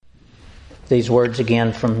these words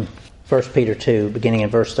again from 1 Peter 2, beginning in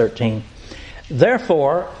verse 13.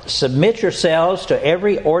 Therefore, submit yourselves to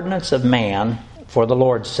every ordinance of man for the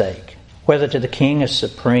Lord's sake, whether to the king as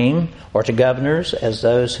supreme, or to governors as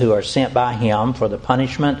those who are sent by him for the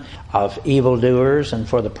punishment of evildoers and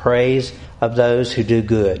for the praise of those who do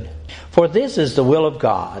good. For this is the will of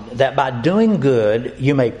God, that by doing good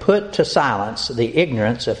you may put to silence the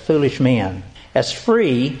ignorance of foolish men, as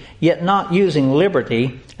free, yet not using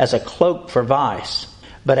liberty as a cloak for vice,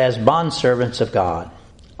 but as bondservants of God.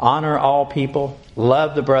 Honor all people,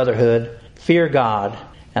 love the brotherhood, fear God,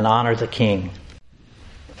 and honor the king.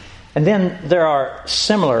 And then there are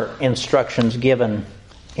similar instructions given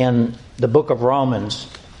in the book of Romans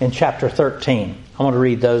in chapter 13. I want to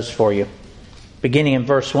read those for you. Beginning in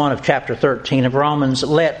verse 1 of chapter 13 of Romans,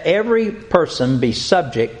 let every person be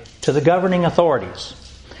subject to the governing authorities.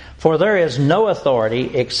 For there is no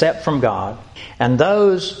authority except from God, and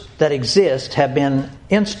those that exist have been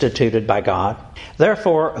instituted by God.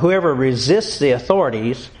 Therefore, whoever resists the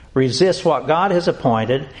authorities resists what God has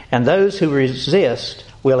appointed, and those who resist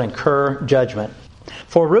will incur judgment.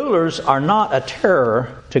 For rulers are not a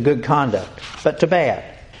terror to good conduct, but to bad.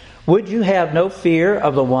 Would you have no fear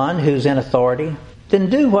of the one who's in authority?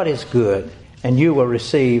 Then do what is good, and you will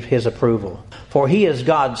receive his approval. For he is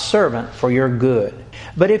God's servant for your good.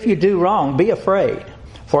 But if you do wrong, be afraid,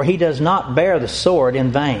 for he does not bear the sword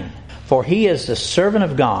in vain. For he is the servant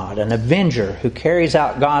of God, an avenger who carries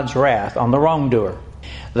out God's wrath on the wrongdoer.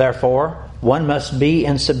 Therefore, one must be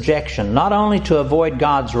in subjection, not only to avoid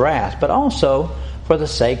God's wrath, but also for the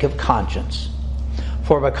sake of conscience.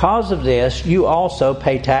 For because of this, you also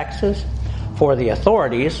pay taxes, for the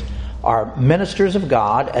authorities are ministers of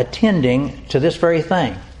God, attending to this very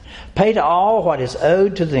thing. Pay to all what is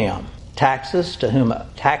owed to them, taxes to whom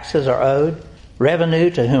taxes are owed, revenue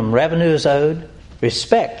to whom revenue is owed,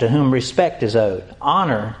 respect to whom respect is owed,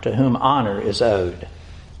 honor to whom honor is owed.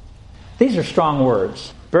 These are strong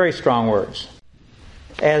words, very strong words.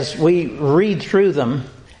 As we read through them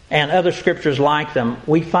and other scriptures like them,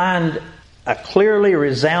 we find a clearly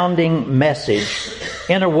resounding message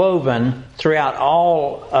interwoven throughout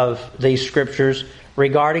all of these scriptures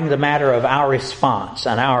regarding the matter of our response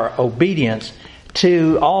and our obedience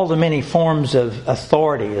to all the many forms of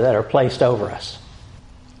authority that are placed over us.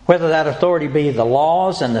 Whether that authority be the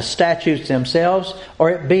laws and the statutes themselves, or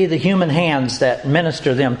it be the human hands that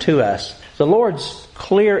minister them to us. The Lord's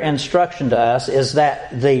clear instruction to us is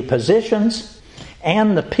that the positions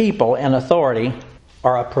and the people in authority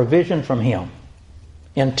are a provision from Him,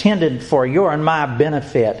 intended for your and my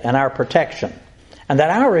benefit and our protection, and that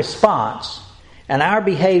our response and our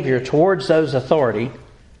behavior towards those authority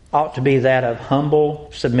ought to be that of humble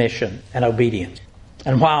submission and obedience.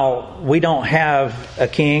 And while we don't have a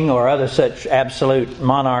king or other such absolute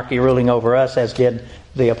monarchy ruling over us as did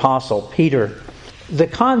the Apostle Peter, the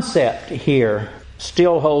concept here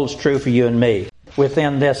still holds true for you and me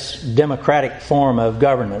within this democratic form of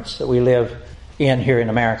governance that we live in here in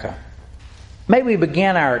America. May we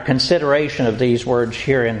begin our consideration of these words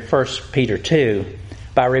here in 1 Peter 2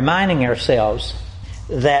 by reminding ourselves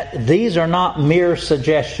that these are not mere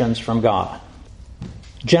suggestions from God,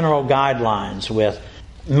 general guidelines with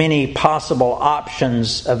many possible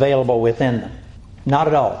options available within them. Not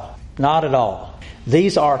at all. Not at all.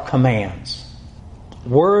 These are commands.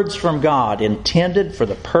 Words from God intended for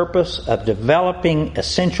the purpose of developing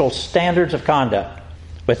essential standards of conduct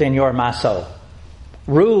within your and my soul.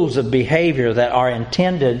 Rules of behavior that are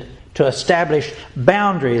intended to establish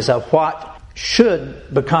boundaries of what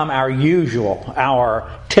should become our usual,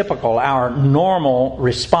 our typical, our normal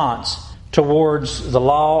response towards the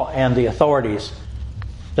law and the authorities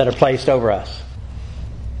that are placed over us.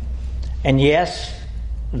 And yes,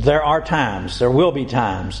 there are times, there will be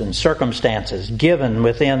times and circumstances given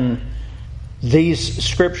within these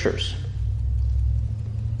scriptures.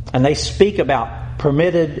 And they speak about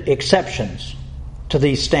permitted exceptions to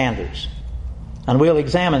these standards. And we'll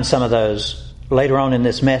examine some of those later on in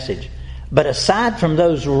this message. But aside from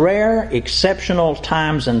those rare, exceptional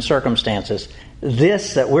times and circumstances,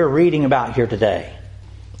 this that we're reading about here today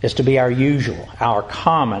is to be our usual, our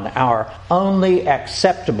common, our only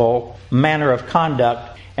acceptable manner of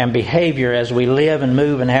conduct and behavior as we live and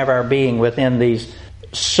move and have our being within these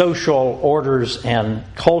social orders and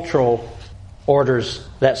cultural orders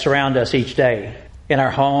that surround us each day, in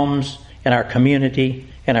our homes, in our community,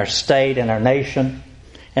 in our state, in our nation.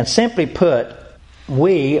 And simply put,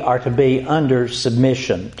 we are to be under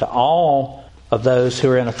submission to all of those who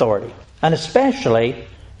are in authority, and especially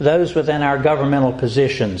those within our governmental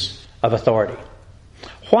positions of authority.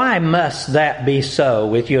 Why must that be so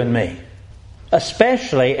with you and me?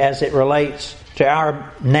 especially as it relates to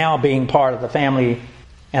our now being part of the family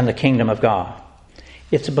and the kingdom of God.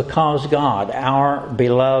 It's because God, our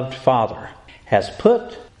beloved Father, has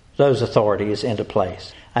put those authorities into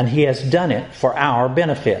place, and He has done it for our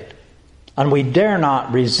benefit. And we dare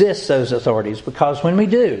not resist those authorities, because when we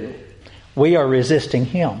do, we are resisting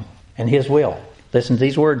Him and His will. Listen to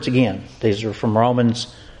these words again. These are from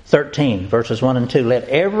Romans 13, verses 1 and 2. Let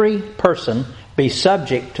every person be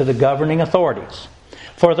subject to the governing authorities.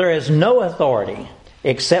 For there is no authority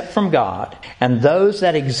except from God, and those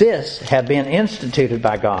that exist have been instituted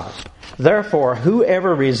by God. Therefore,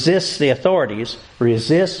 whoever resists the authorities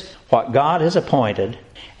resists what God has appointed,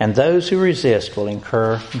 and those who resist will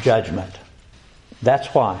incur judgment. That's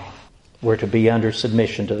why we're to be under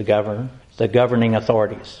submission to the governing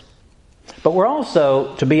authorities. But we're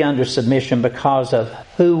also to be under submission because of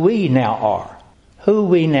who we now are. Who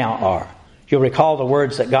we now are. You'll recall the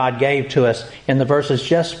words that God gave to us in the verses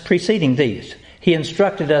just preceding these. He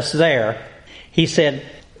instructed us there. He said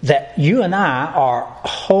that you and I are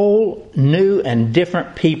whole, new, and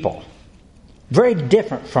different people. Very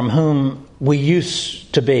different from whom we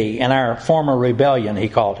used to be in our former rebellion, he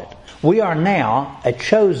called it. We are now a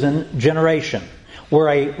chosen generation. We're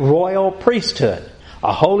a royal priesthood,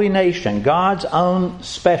 a holy nation, God's own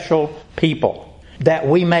special people, that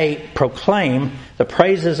we may proclaim the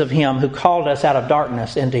praises of Him who called us out of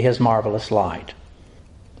darkness into His marvelous light.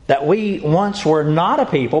 That we once were not a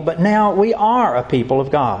people, but now we are a people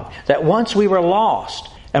of God. That once we were lost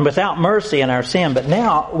and without mercy in our sin, but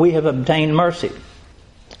now we have obtained mercy.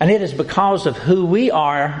 And it is because of who we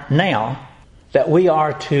are now that we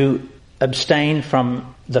are to abstain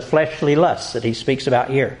from the fleshly lusts that he speaks about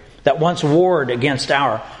here, that once warred against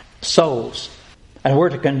our souls. And we're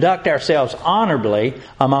to conduct ourselves honorably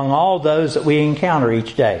among all those that we encounter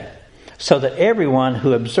each day, so that everyone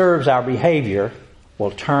who observes our behavior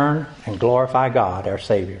will turn and glorify God, our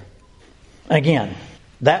Savior. Again,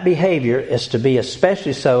 that behavior is to be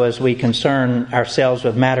especially so as we concern ourselves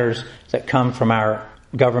with matters that come from our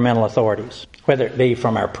governmental authorities, whether it be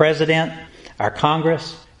from our president, our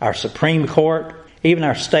Congress, our Supreme Court, even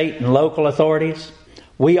our state and local authorities.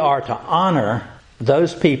 We are to honor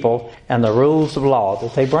those people and the rules of law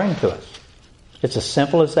that they bring to us. It's as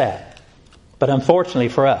simple as that. But unfortunately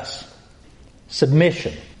for us,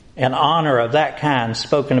 submission and honor of that kind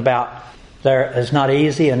spoken about there is not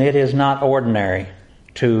easy, and it is not ordinary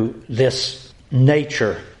to this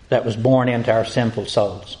nature that was born into our sinful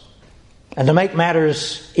souls. And to make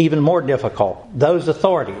matters even more difficult, those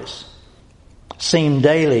authorities seem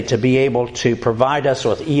daily to be able to provide us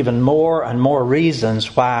with even more and more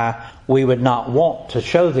reasons why we would not want to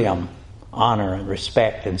show them honor and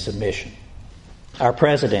respect and submission. Our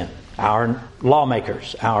president, our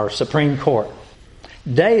lawmakers, our Supreme Court,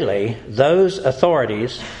 daily those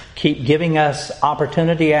authorities keep giving us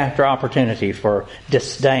opportunity after opportunity for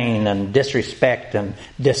disdain and disrespect and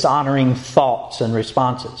dishonoring thoughts and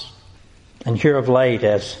responses. And here of late,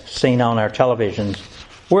 as seen on our televisions,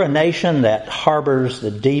 we're a nation that harbors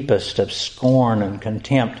the deepest of scorn and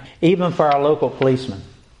contempt, even for our local policemen,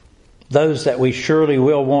 those that we surely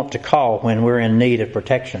will want to call when we're in need of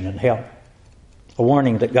protection and help. A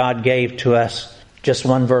warning that God gave to us just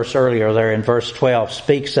one verse earlier there in verse 12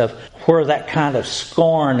 speaks of where that kind of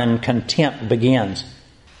scorn and contempt begins.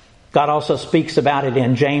 God also speaks about it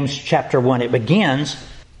in James chapter 1. It begins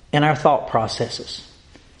in our thought processes.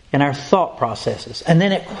 In our thought processes. And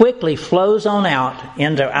then it quickly flows on out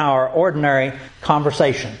into our ordinary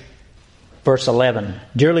conversation. Verse 11,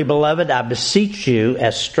 Dearly beloved, I beseech you,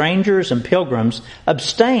 as strangers and pilgrims,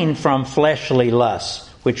 abstain from fleshly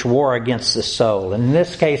lusts, which war against the soul. And in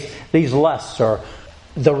this case, these lusts are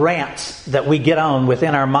the rants that we get on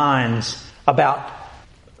within our minds about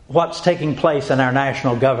what's taking place in our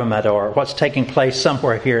national government or what's taking place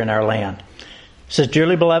somewhere here in our land. It says,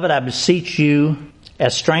 Dearly beloved, I beseech you,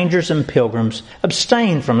 as strangers and pilgrims,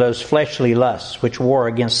 abstain from those fleshly lusts which war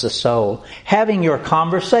against the soul, having your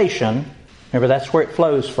conversation, remember that's where it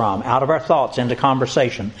flows from, out of our thoughts into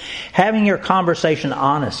conversation, having your conversation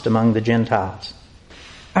honest among the Gentiles.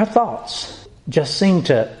 Our thoughts just seem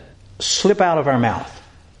to slip out of our mouth.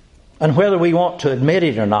 And whether we want to admit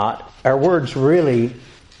it or not, our words really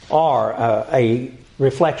are a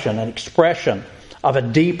reflection, an expression of a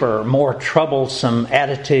deeper, more troublesome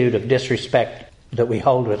attitude of disrespect that we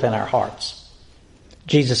hold within our hearts.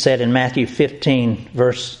 Jesus said in Matthew 15,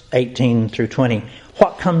 verse 18 through 20,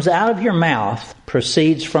 What comes out of your mouth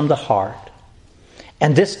proceeds from the heart,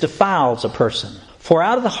 and this defiles a person. For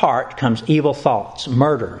out of the heart comes evil thoughts,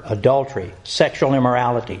 murder, adultery, sexual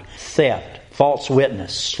immorality, theft, false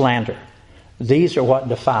witness, slander. These are what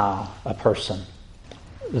defile a person.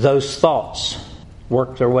 Those thoughts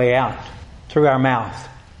work their way out through our mouth,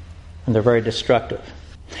 and they're very destructive.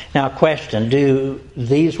 Now, a question, do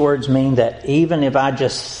these words mean that even if I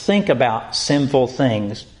just think about sinful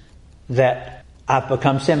things, that I've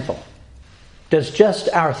become sinful? Does just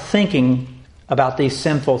our thinking about these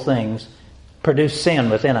sinful things produce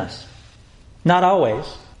sin within us? Not always,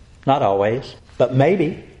 but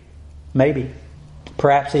maybe,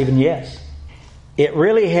 perhaps even yes. It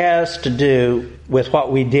really has to do with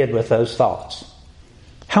what we did with those thoughts.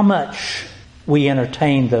 How much we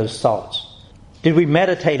entertained those thoughts. Did we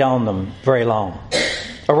meditate on them very long?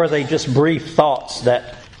 Or were they just brief thoughts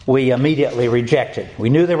that we immediately rejected? We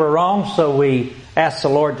knew they were wrong, so we asked the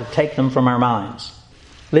Lord to take them from our minds.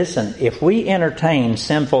 Listen, if we entertain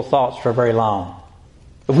sinful thoughts for very long,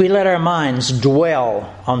 if we let our minds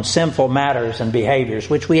dwell on sinful matters and behaviors,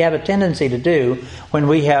 which we have a tendency to do when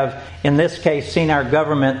we have, in this case, seen our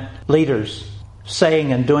government leaders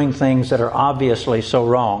saying and doing things that are obviously so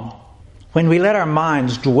wrong, when we let our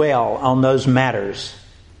minds dwell on those matters,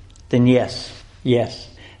 then yes,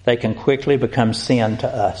 they can quickly become sin to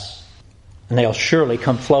us. And they'll surely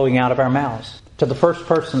come flowing out of our mouths to the first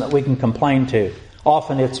person that we can complain to.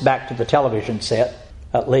 Often it's back to the television set,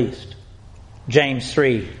 at least. James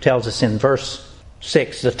 3 tells us in verse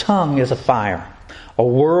 6, the tongue is a fire, a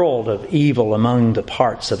world of evil among the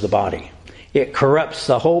parts of the body. It corrupts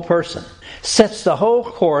the whole person, sets the whole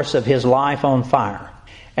course of his life on fire,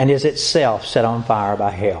 and is itself set on fire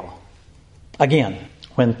by hell. Again,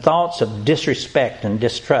 when thoughts of disrespect and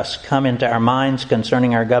distrust come into our minds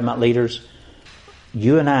concerning our government leaders,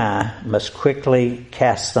 you and I must quickly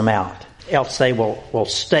cast them out, else they will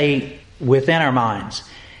stay within our minds.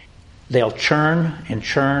 They'll churn,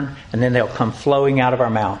 and then they'll come flowing out of our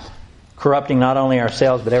mouth, corrupting not only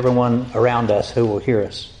ourselves, but everyone around us who will hear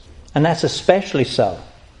us. And that's especially so.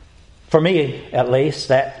 For me, at least,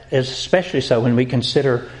 that is especially so when we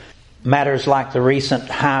consider matters like the recent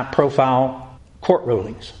high-profile court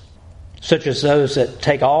rulings, such as those that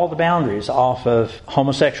take all the boundaries off of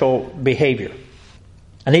homosexual behavior,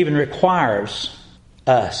 and even requires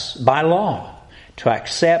us, by law, to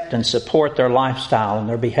accept and support their lifestyle and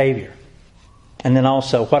their behavior. And then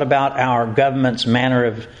also, what about our government's manner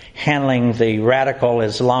of handling the radical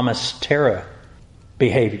Islamist terror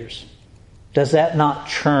behaviors? Does that not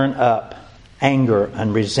churn up anger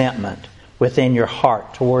and resentment within your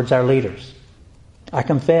heart towards our leaders? I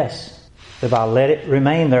confess, if I let it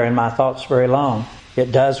remain there in my thoughts very long,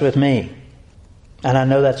 it does with me. And I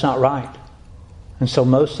know that's not right. And so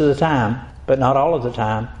most of the time, but not all of the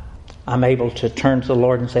time, I'm able to turn to the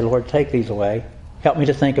Lord and say, Lord, take these away. Help me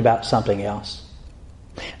to think about something else.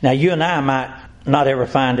 Now, you and I might not ever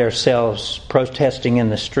find ourselves protesting in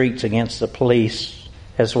the streets against the police,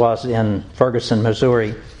 as was in Ferguson,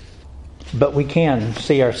 Missouri. But we can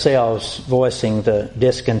see ourselves voicing the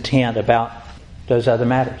discontent about those other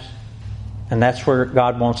matters. And that's where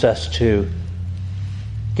God wants us to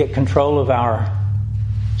get control of our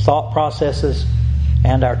thought processes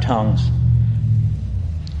and our tongues.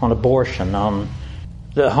 On abortion, on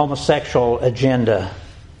the homosexual agenda,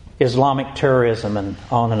 Islamic terrorism, and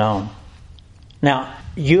on and on. Now,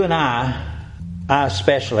 you and I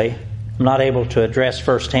especially, I'm not able to address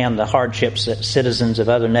firsthand the hardships that citizens of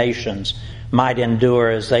other nations might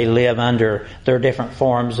endure as they live under their different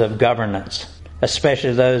forms of governance,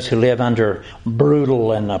 especially those who live under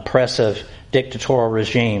brutal and oppressive dictatorial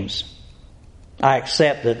regimes. I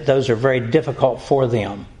accept that those are very difficult for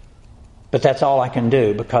them, but that's all I can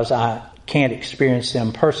do because I can't experience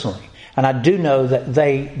them personally. And I do know that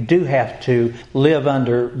they do have to live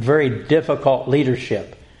under very difficult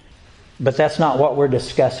leadership. But that's not what we're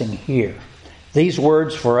discussing here. These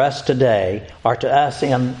words for us today are to us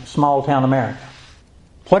in small town America.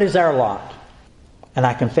 What is our lot? And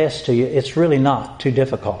I confess to you, it's really not too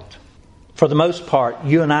difficult. For the most part,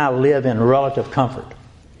 you and I live in relative comfort,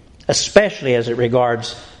 especially as it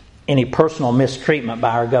regards any personal mistreatment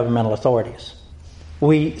by our governmental authorities.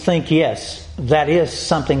 We think, yes, that is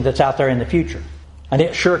something that's out there in the future, and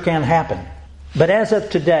it sure can happen. But as of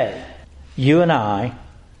today, you and I,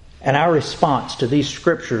 and our response to these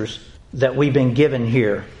scriptures that we've been given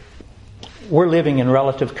here, we're living in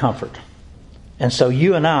relative comfort. And so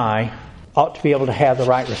you and I ought to be able to have the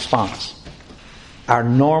right response. Our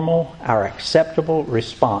normal, our acceptable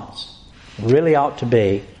response really ought to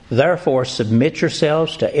be, therefore submit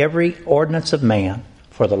yourselves to every ordinance of man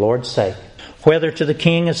for the Lord's sake, whether to the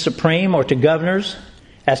king as supreme or to governors,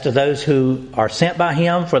 as to those who are sent by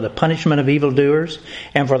him for the punishment of evildoers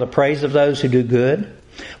and for the praise of those who do good.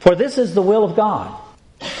 For this is the will of God,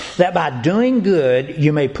 that by doing good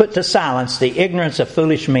you may put to silence the ignorance of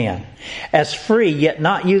foolish men. As free, yet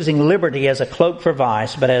not using liberty as a cloak for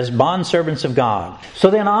vice, but as bondservants of God. So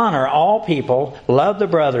then honor all people, love the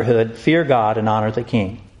brotherhood, fear God, and honor the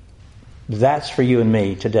king. That's for you and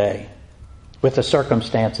me today, with the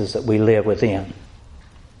circumstances that we live within.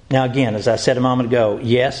 Now again, as I said a moment ago,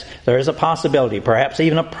 yes, there is a possibility, perhaps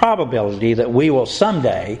even a probability, that we will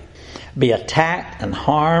someday be attacked and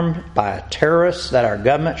harmed by terrorists that our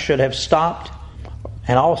government should have stopped.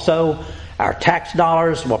 And also, our tax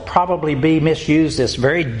dollars will probably be misused this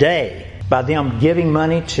very day by them giving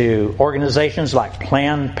money to organizations like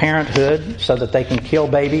Planned Parenthood so that they can kill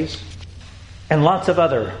babies, and lots of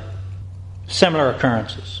other similar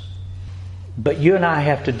occurrences. But you and I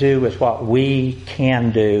have to do with what we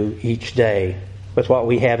can do each day, with what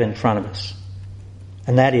we have in front of us.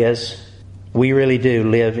 And that is, we really do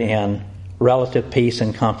live in relative peace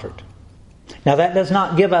and comfort. Now that does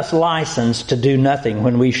not give us license to do nothing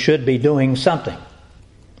when we should be doing something.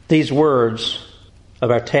 These words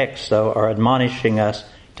of our text, though, are admonishing us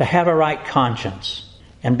to have a right conscience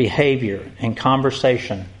and behavior and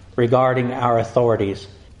conversation regarding our authorities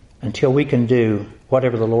until we can do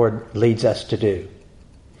whatever the Lord leads us to do.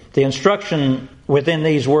 The instruction within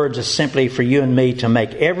these words is simply for you and me to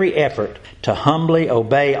make every effort to humbly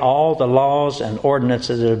obey all the laws and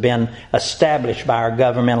ordinances that have been established by our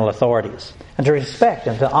governmental authorities, and to respect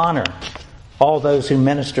and to honor all those who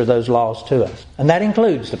minister those laws to us. And that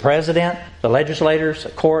includes the president, the legislators, the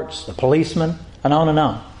courts, the policemen, and on and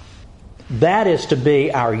on. That is to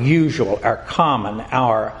be our usual, our common,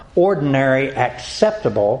 our ordinary,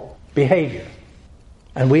 acceptable behavior.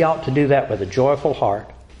 And we ought to do that with a joyful heart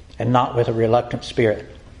and not with a reluctant spirit.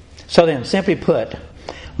 So then, simply put,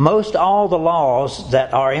 most all the laws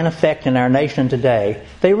that are in effect in our nation today,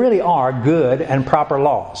 they really are good and proper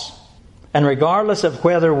laws. And regardless of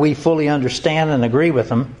whether we fully understand and agree with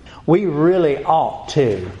them, we really ought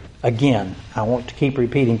to, again, I want to keep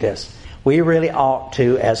repeating this, we really ought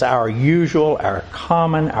to, as our usual, our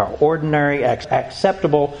common, our ordinary,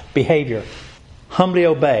 acceptable behavior, humbly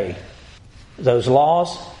obey those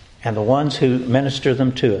laws and the ones who minister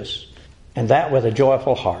them to us, and that with a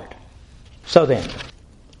joyful heart. So then,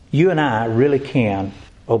 you and I really can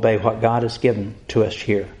obey what God has given to us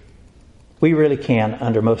here. We really can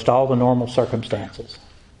under most all the normal circumstances.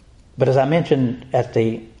 But as I mentioned at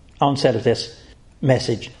the onset of this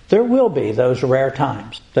message, there will be those rare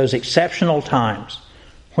times, those exceptional times,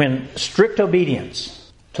 when strict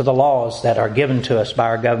obedience to the laws that are given to us by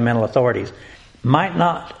our governmental authorities might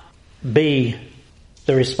not be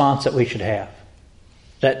the response that we should have.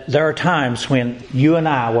 That there are times when you and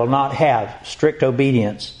I will not have strict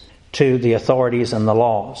obedience to the authorities and the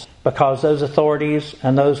laws, because those authorities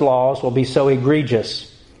and those laws will be so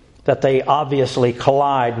egregious that they obviously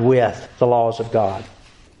collide with the laws of God.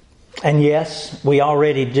 And yes, we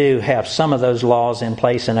already do have some of those laws in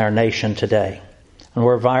place in our nation today. And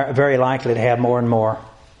we're very likely to have more and more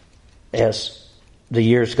as the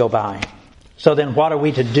years go by. So then what are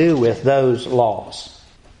we to do with those laws?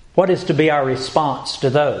 What is to be our response to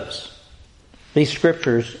those? These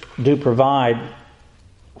scriptures do provide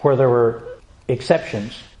where there were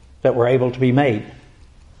exceptions that were able to be made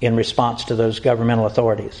in response to those governmental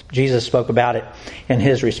authorities. Jesus spoke about it in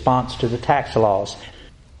his response to the tax laws.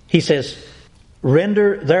 He says,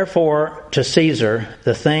 "Render therefore to Caesar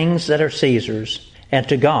the things that are Caesar's, and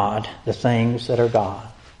to God the things that are God."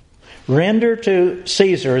 Render to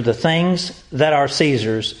Caesar the things that are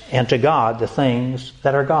Caesar's, and to God the things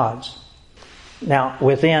that are God's. Now,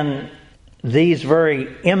 within these very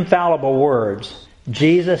infallible words,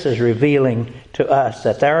 Jesus is revealing to us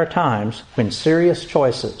that there are times when serious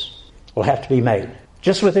choices will have to be made.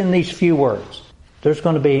 Just within these few words, there's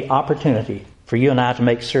going to be opportunity for you and I to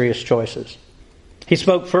make serious choices. He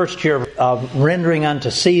spoke first here of rendering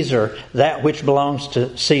unto Caesar that which belongs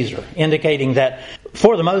to Caesar, indicating that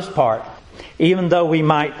for the most part, even though we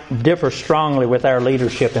might differ strongly with our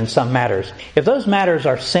leadership in some matters, if those matters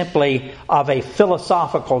are simply of a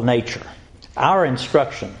philosophical nature, our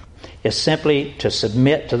instruction is simply to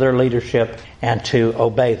submit to their leadership and to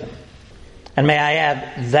obey them. And may I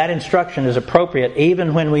add, that instruction is appropriate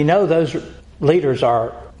even when we know those leaders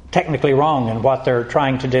are technically wrong in what they're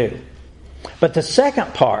trying to do. But the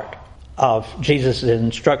second part of Jesus'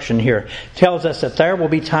 instruction here tells us that there will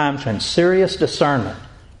be times when serious discernment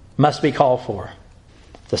must be called for.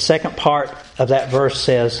 The second part of that verse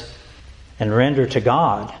says, "And render to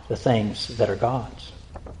God the things that are God's."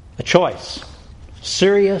 A choice.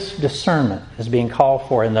 Serious discernment is being called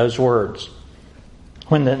for in those words.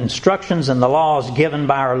 When the instructions and the laws given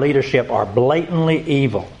by our leadership are blatantly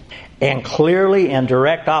evil, and clearly in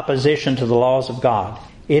direct opposition to the laws of God,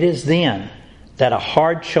 it is then that a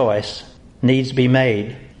hard choice needs to be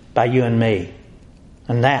made by you and me,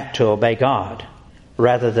 and that to obey God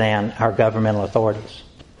rather than our governmental authorities.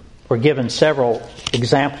 We're given several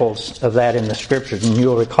examples of that in the Scriptures, and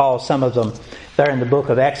you'll recall some of them there in the book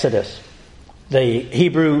of Exodus. The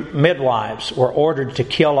Hebrew midwives were ordered to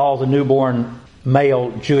kill all the newborn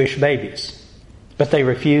male Jewish babies, but they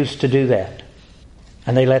refused to do that,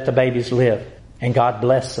 and they let the babies live, and God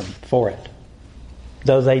blessed them for it,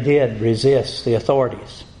 though they did resist the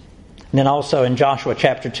authorities. And then also in Joshua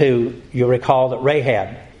chapter 2, you'll recall that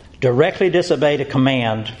Rahab directly disobeyed a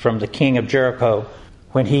command from the king of Jericho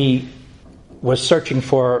when he was searching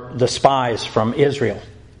for the spies from Israel.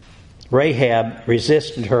 Rahab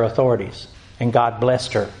resisted her authorities, and God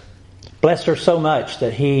blessed her. Blessed her so much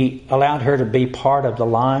that He allowed her to be part of the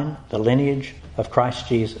line, the lineage of Christ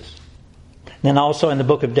Jesus. And then also in the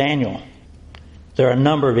book of Daniel, there are a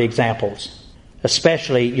number of examples.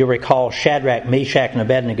 Especially, you'll recall Shadrach, Meshach, and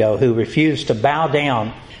Abednego, who refused to bow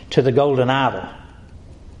down to the golden idol.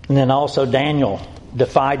 And then also Daniel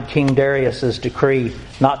defied King Darius's decree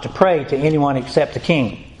not to pray to anyone except the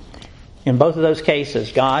king. In both of those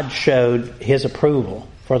cases, God showed His approval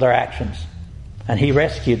for their actions, and He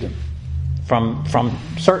rescued them from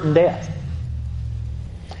certain death.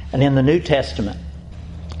 And in the New Testament,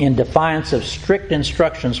 in defiance of strict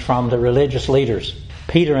instructions from the religious leaders,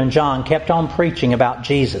 Peter and John kept on preaching about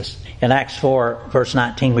Jesus. In Acts 4, verse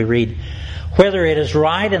 19, we read, "Whether it is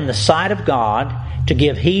right in the sight of God to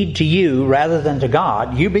give heed to you rather than to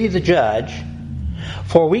God, you be the judge.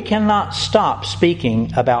 For we cannot stop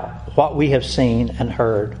speaking about what we have seen and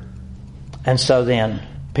heard." And so then,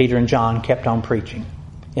 Peter and John kept on preaching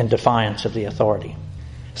in defiance of the authority.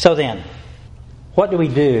 So then, what do we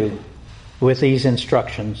do with these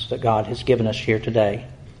instructions that God has given us here today,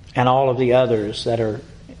 and all of the others that are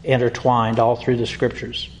intertwined all through the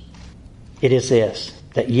Scriptures? It is this,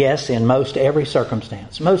 that yes, in most every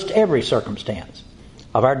circumstance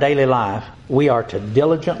of our daily life, we are to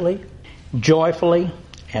diligently, joyfully,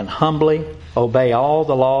 and humbly obey all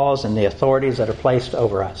the laws and the authorities that are placed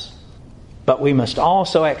over us. But we must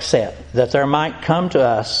also accept that there might come to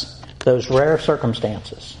us those rare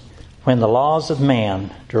circumstances when the laws of man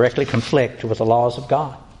directly conflict with the laws of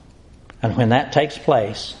God. And when that takes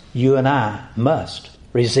place, you and I must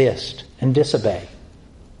resist and disobey.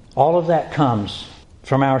 All of that comes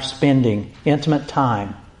from our spending intimate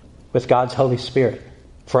time with God's Holy Spirit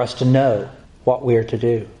for us to know what we are to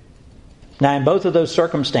do. Now, in both of those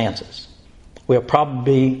circumstances, we'll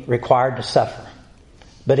probably be required to suffer.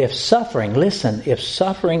 But if suffering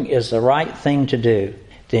is the right thing to do,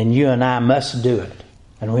 then you and I must do it.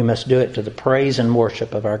 And we must do it to the praise and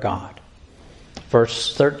worship of our God.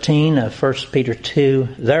 Verse 13 of 1 Peter 2,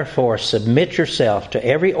 "Therefore submit yourself to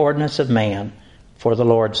every ordinance of man for the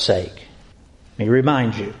Lord's sake." Let me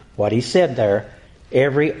remind you what he said there,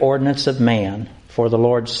 every ordinance of man for the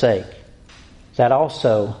Lord's sake. That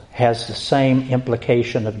also has the same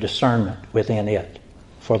implication of discernment within it,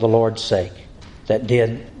 for the Lord's sake, that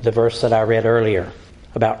did the verse that I read earlier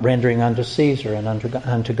about rendering unto Caesar and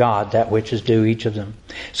unto God that which is due each of them.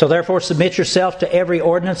 So therefore submit yourself to every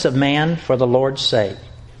ordinance of man for the Lord's sake.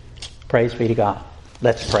 Praise be to God.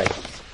 Let's pray.